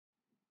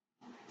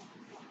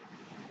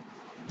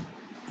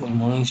Good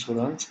morning,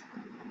 students.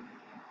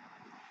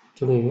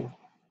 Today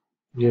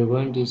we are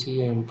going to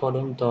see an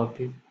important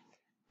topic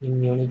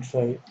in Unit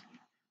 5,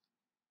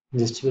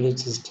 distributed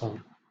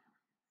system.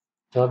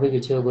 Topic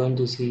which we are going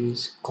to see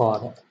is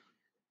chord.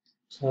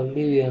 So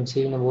earlier we have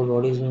seen about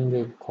what is meant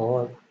by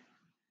chord.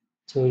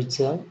 So it's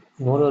a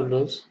more or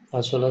less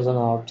as well as an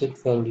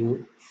object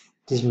value.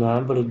 It is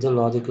mapped with the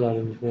logical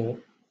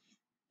identifier,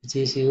 which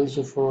is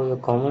used for a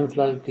common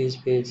flag key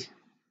space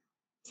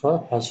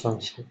for hash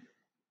function.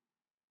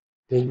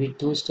 There will be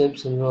two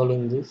steps involved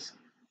in this: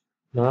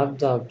 map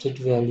the object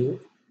value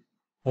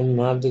and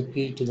map the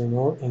key to the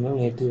node in a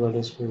native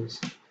order space.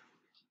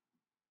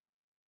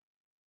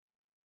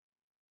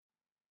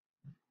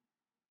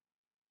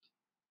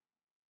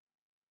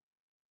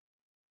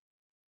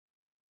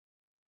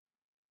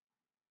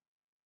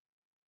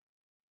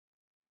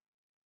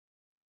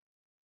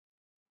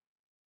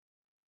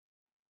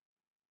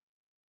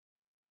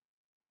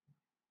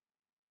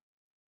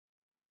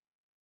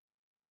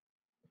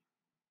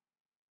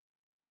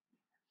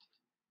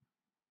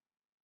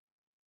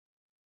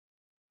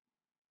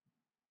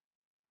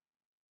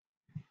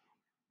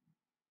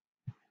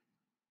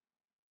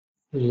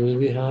 You will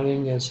be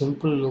having a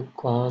simple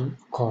look on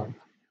chord.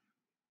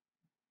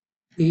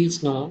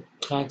 Each node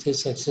tracks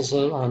its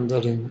successor on the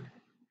ring.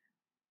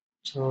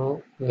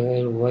 So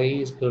where y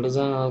is greater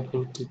than or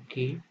equal to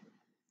key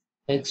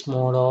x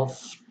mod of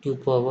 2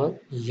 power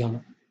m.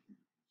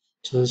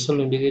 So this will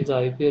indicate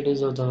the IP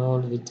address of the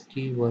node with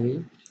key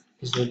y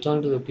is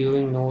returned to the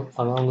queuing node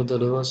along with the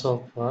reverse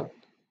of path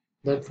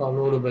that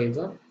followed by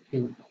the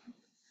queue.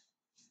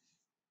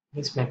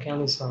 This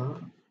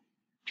mechanism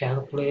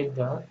calculates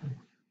the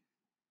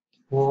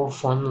O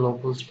of one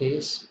local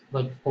space,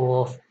 but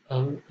O of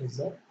n is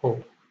the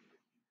O.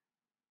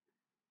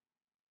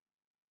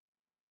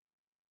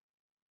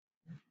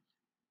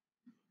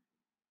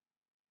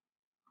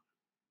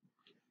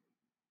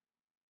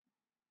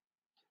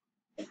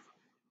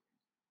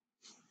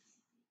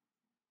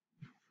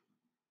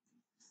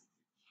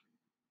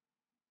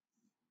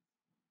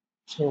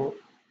 So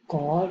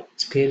chord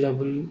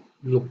scalable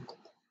look.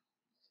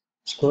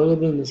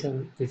 Scalable means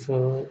if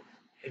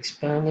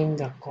expanding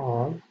the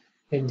chord,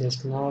 it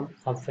does not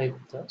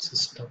affect the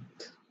system.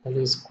 That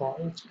is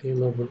called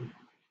scalable.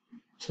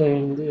 So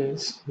in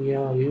this, we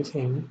are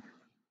using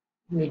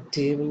a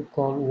table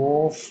called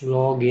O of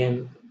log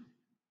n,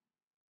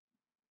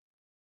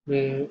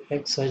 where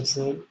x such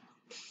that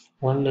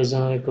 1 less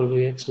than or equal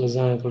to x less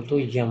than or equal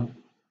to m.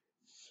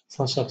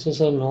 For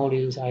successor node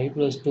is I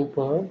plus 2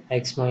 power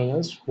x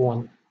minus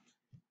 1.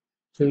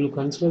 So we will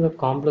consider the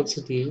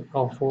complexity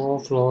of O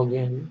of log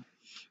n,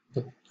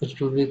 which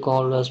will be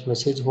called as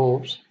message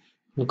hops,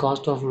 and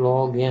cost of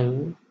log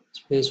n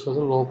space for the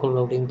local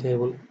routing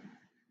table.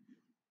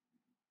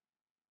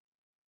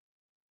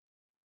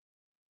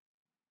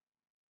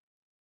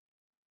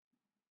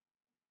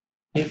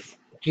 If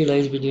key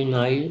lies between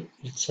I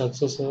its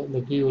successor,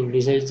 the key will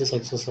decide the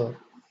successor.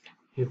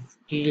 If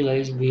key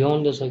lies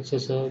beyond the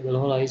successor, the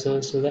node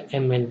isolates to the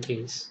m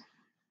entries.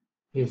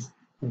 If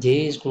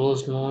j is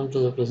close known to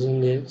the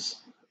present x,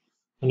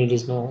 and it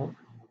is known,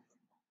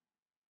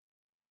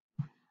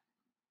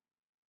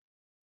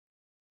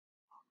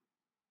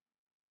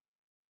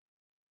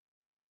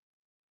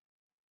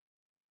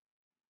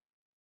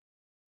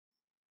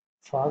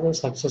 for the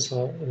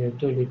successor, we have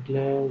to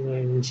declare the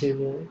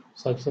initial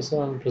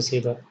successor and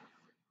preceder,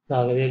 the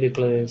array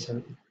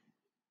declaration.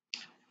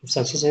 If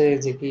successor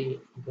is the key,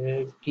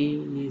 the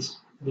key is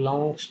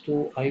belongs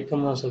to I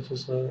comma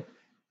successor,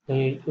 then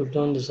it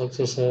return the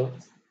successor,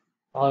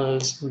 or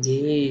else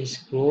J is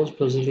close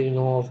positive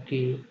no of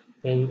key,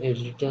 then it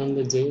return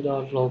the J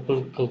dot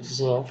local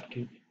successor of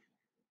key.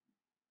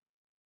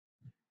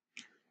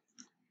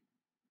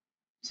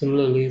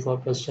 Similarly for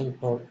question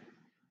call.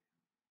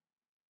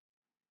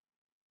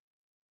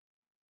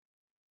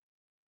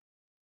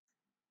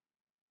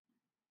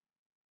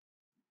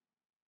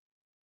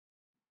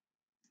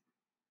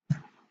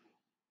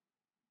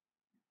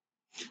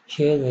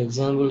 Here the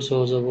example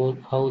shows about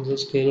how the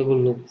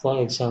scalable look.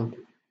 For example,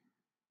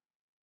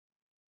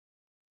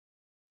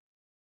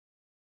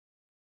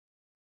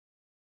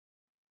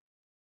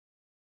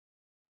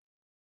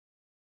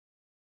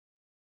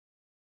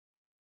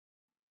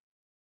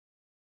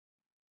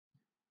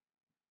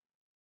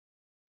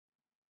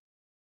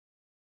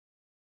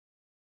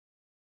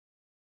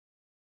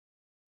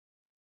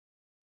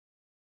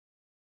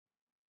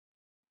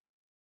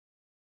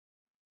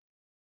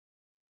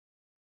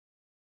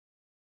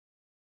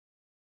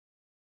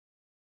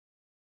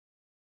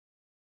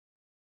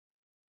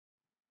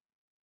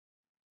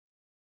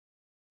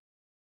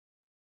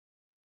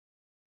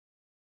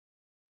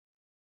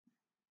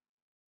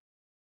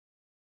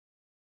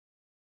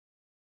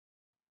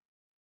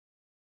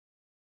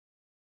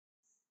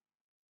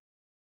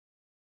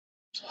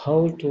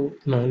 how to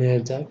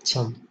manage that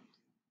sum.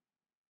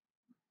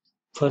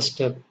 First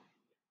step,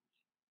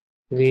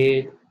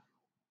 create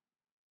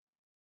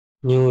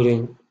new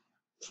ring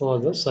for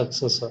the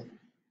successor.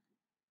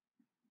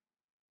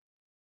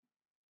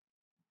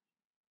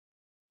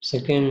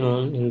 Second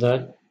one in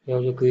that you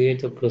have to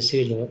create a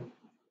procedure,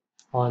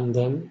 and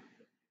then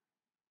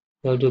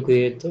you have to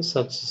create the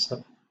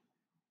successor.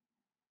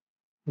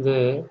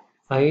 Where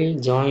I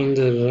join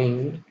the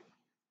ring,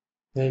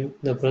 then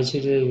the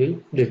procedure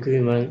will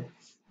decrement,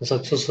 the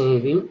successor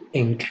will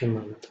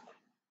increment.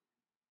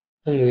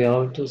 And we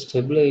have to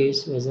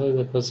stabilize whether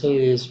the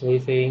procedure is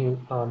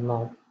verifying or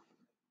not.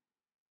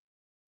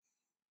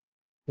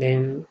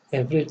 Then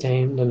every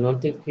time the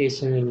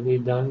notification will be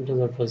done to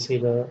the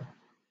procedure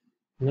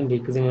in a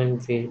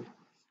decrement phase.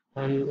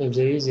 And if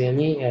there is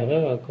any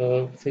error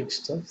occur, fix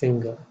the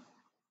finger.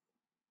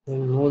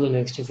 Then move the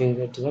next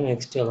finger to the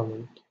next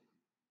element.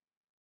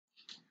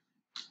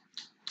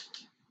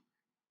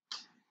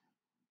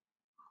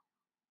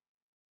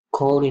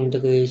 Chord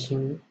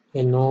integration,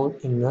 a node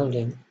in the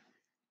ring.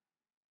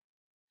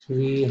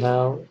 We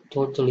have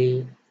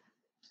totally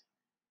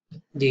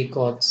the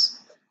chords.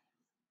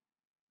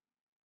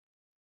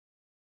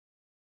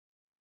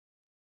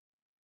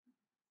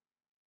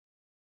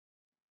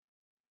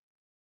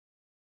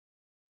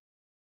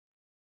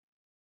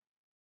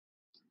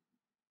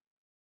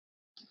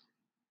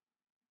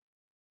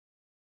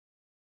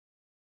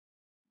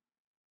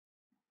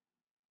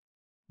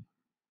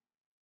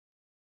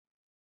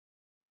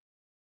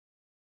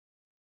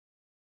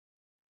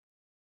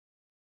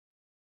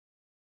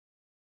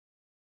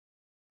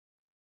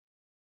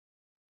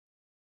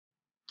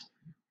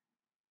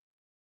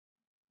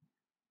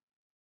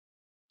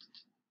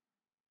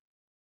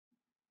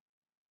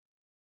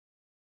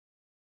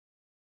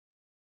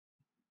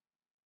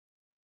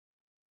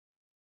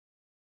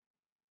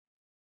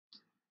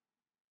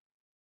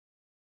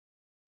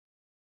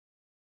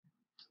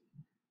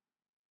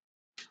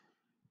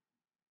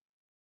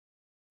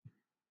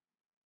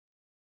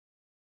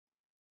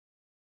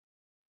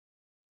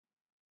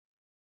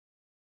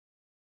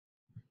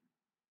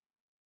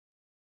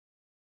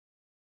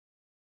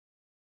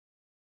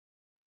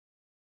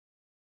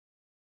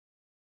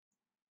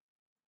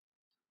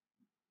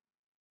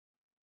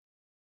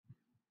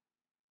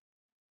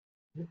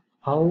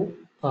 How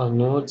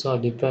nodes are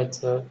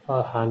dispatched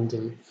or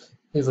handled.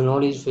 If a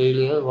node is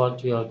failure,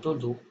 what we have to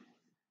do?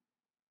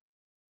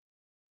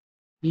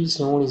 Each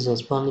node is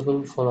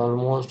responsible for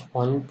almost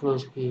 1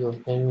 plus p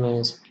of n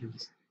minus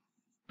p's.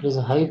 It is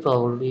a high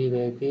probability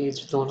where k is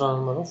the total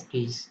number of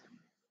p's.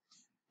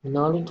 In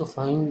order to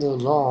find the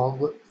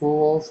log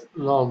O of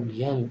log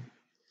n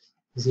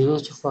is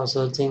used for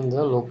searching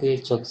the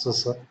locate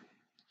successor,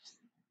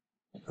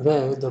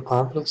 where the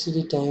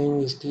complexity time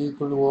is t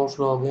equal to O of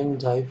log n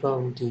is high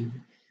probability.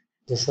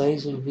 The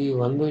size will be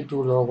 1 by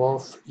 2 log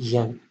of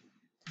n.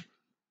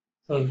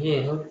 So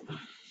here,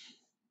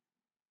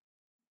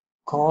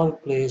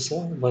 chord plays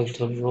a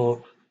vital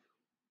role.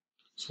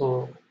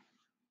 So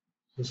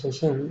the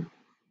session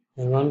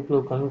I want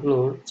to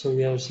conclude. So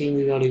we have seen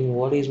regarding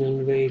what is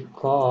meant by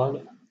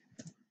chord,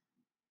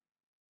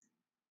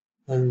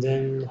 and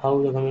then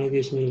how the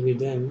communication will be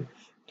done.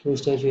 Two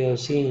steps we have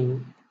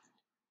seen,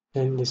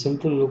 and the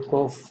simple look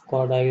of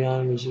chord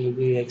diagram which will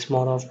be x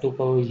mod of 2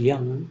 power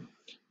m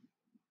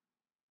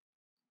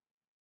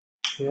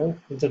here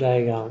with the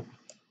diagram,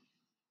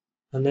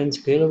 and then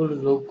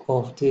scalable look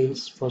of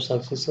this for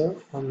successor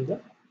and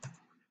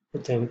the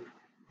thing.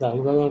 The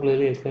algorithm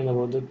clearly explain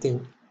about the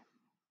thing.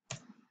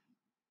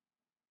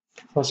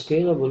 For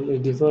scalable,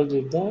 it differs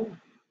with the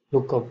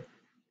lookup.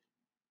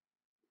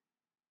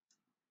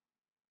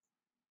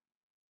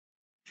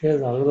 Here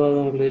the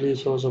algorithm clearly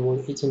shows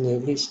about each and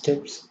every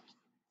steps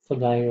for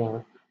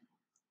diagram.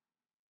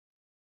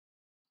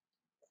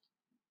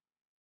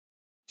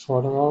 So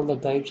what are all the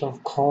types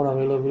of chord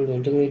available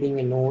integrating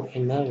a node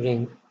in a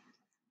ring?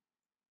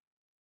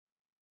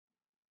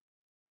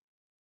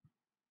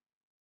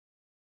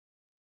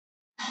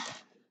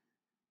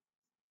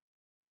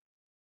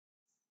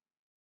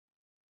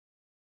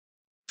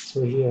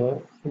 So here,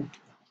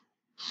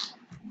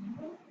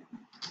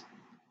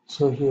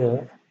 so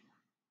here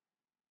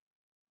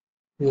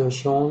we have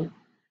shown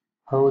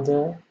how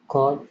the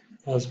chord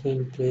has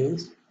been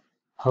placed,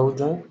 how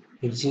the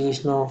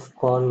execution of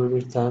chord will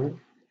be done.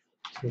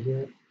 So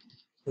here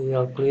we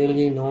have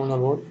clearly known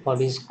about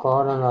what is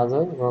chord and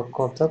other work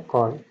of the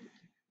chord.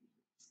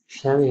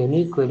 If you have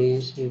any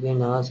queries, you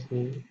can ask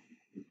me.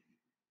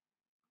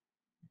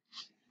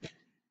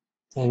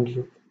 Thank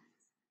you.